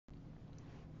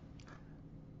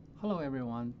Hello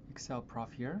everyone, Excel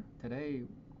Prof here. Today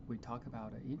we talk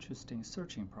about an interesting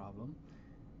searching problem.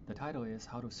 The title is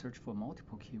How to Search for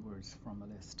Multiple Keywords from a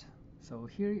List. So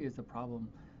here is the problem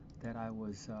that I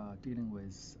was dealing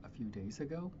with a few days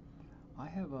ago. I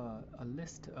have a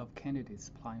list of candidates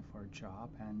applying for a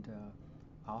job, and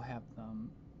I'll have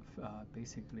them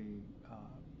basically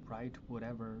write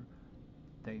whatever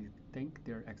they think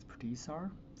their expertise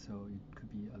are. So it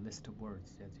could be a list of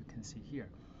words, as you can see here.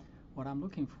 What I'm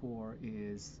looking for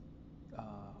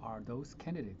are those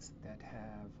candidates that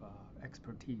have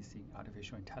expertise in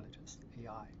artificial intelligence,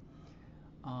 AI.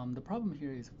 The problem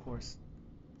here is, of course,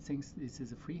 since this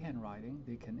is a freehand writing,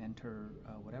 they can enter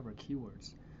whatever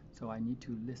keywords. So I need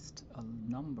to list a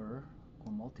number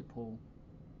or multiple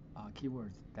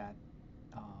keywords that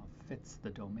fits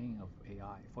the domain of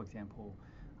AI. For example,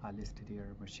 I listed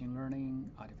here machine learning,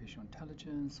 artificial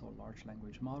intelligence, or large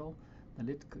language model.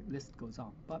 The list goes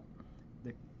on, but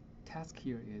the task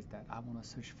here is that I want to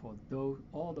search for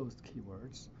all those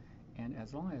keywords, and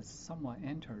as long as someone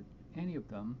entered any of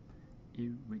them,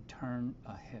 it return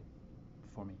a hit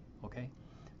for me. Okay,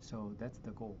 so that's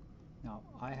the goal. Now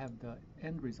I have the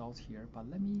end results here, but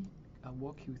let me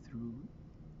walk you through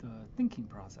the thinking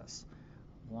process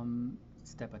one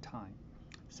step at a time.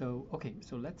 So okay,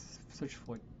 so let's search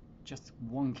for just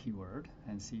one keyword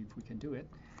and see if we can do it.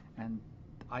 And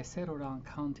I settled on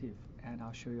COUNTIF, and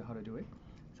I'll show you how to do it.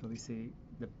 So we see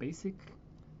the basic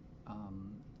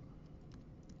um,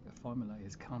 formula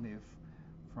is COUNTIF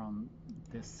from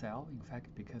this cell. In fact,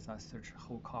 because I searched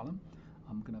whole column,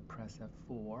 I'm gonna press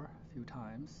F4 a few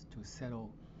times to settle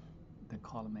the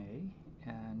column A.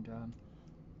 And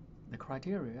the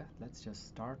criteria, let's just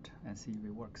start and see if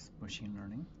it works. Machine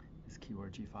learning is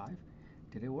keyword G5.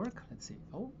 Did it work? Let's see.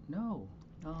 Oh, no.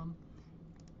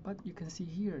 But you can see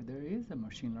here there is a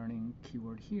machine learning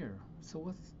keyword here.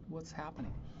 So what's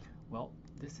happening? Well,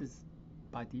 this is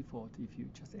by default. If you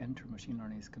just enter machine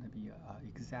learning, it's going to be an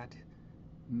exact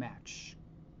match.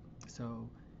 So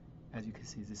as you can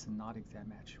see, this is not exact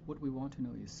match. What we want to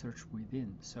know is search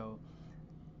within. So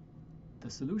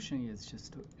the solution is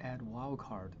just to add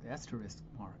wildcard, the asterisk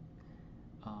mark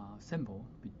symbol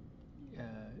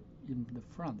in the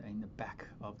front and in the back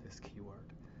of this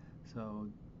keyword. So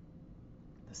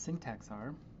the syntax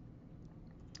are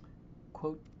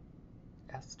quote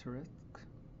asterisk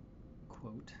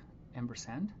quote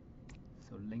ampersand,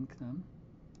 so link them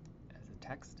as a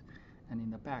text, and in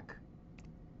the back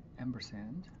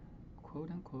ampersand quote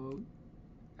unquote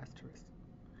asterisk.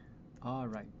 All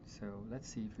right, so let's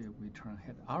see if it return a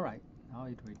hit. All right, now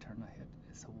it returned a hit.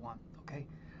 It's a 1. Okay,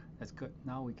 that's good.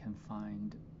 Now we can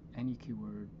find any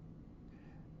keyword,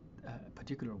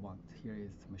 particular one. Here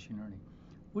is machine learning.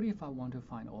 What if I want to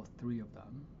find all three of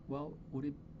them? Well, would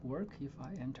it work if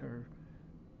I enter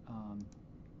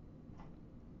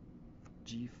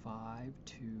G5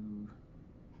 to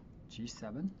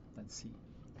G7? Let's see.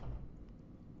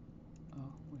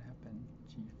 Oh, what happened?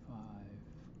 G5,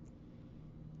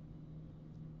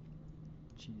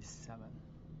 G7.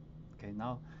 Okay,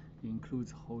 now it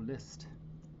includes a whole list.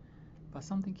 But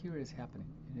something curious is happening.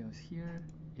 You know, here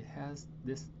it has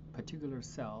this particular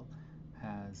cell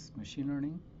has machine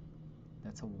learning.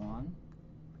 That's a 1.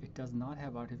 It does not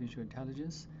have artificial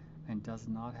intelligence and does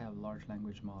not have large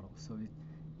language model. So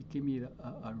it gave me the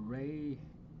array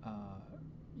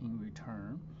in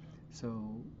return.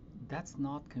 So that's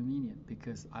not convenient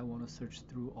because I want to search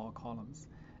through all columns,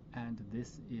 and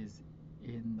this is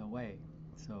in the way.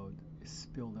 So it's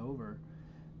spilled over.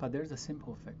 But there's a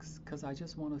simple fix because I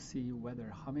just want to see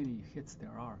whether how many hits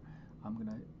there are. I'm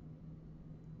gonna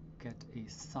get a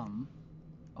sum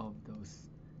of those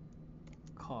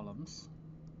columns,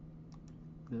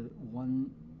 the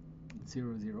 1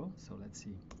 0 0. So let's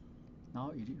see,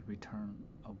 now it returned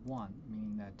a 1,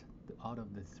 meaning that out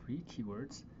of the 3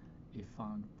 keywords it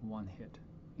found 1 hit.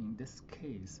 In this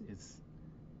case it's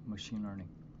machine learning.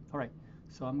 All right,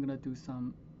 so I'm gonna do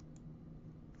some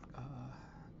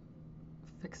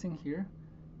fixing here.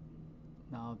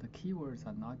 Now the keywords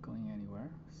are not going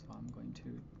anywhere, so I'm going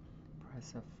to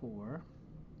press F4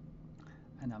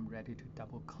 and I'm ready to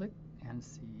double click and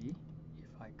see if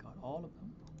I got all of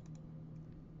them.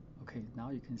 Okay,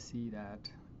 now you can see that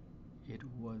it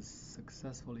was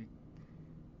successfully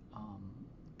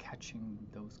catching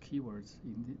those keywords.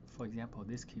 For example,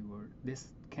 this keyword, this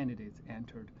candidate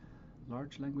entered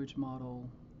large language model,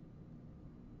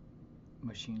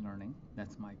 machine learning.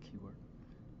 That's my keyword.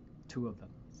 2 of them,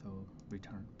 so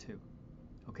return 2.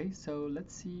 Okay, so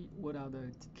let's see what are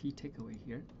the key takeaway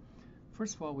here.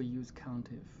 First of all, we use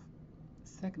COUNTIF.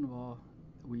 Second of all,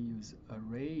 we use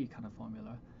array kind of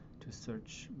formula to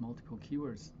search multiple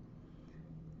keywords.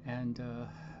 And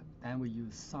then we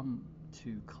use sum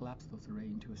to collapse those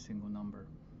arrays into a single number.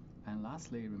 And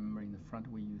lastly, remember in the front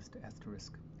we used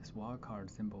asterisk, this wildcard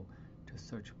symbol, to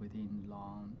search within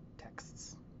long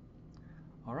texts.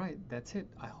 Alright, that's it.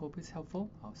 I hope it's helpful.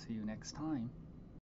 I'll see you next time.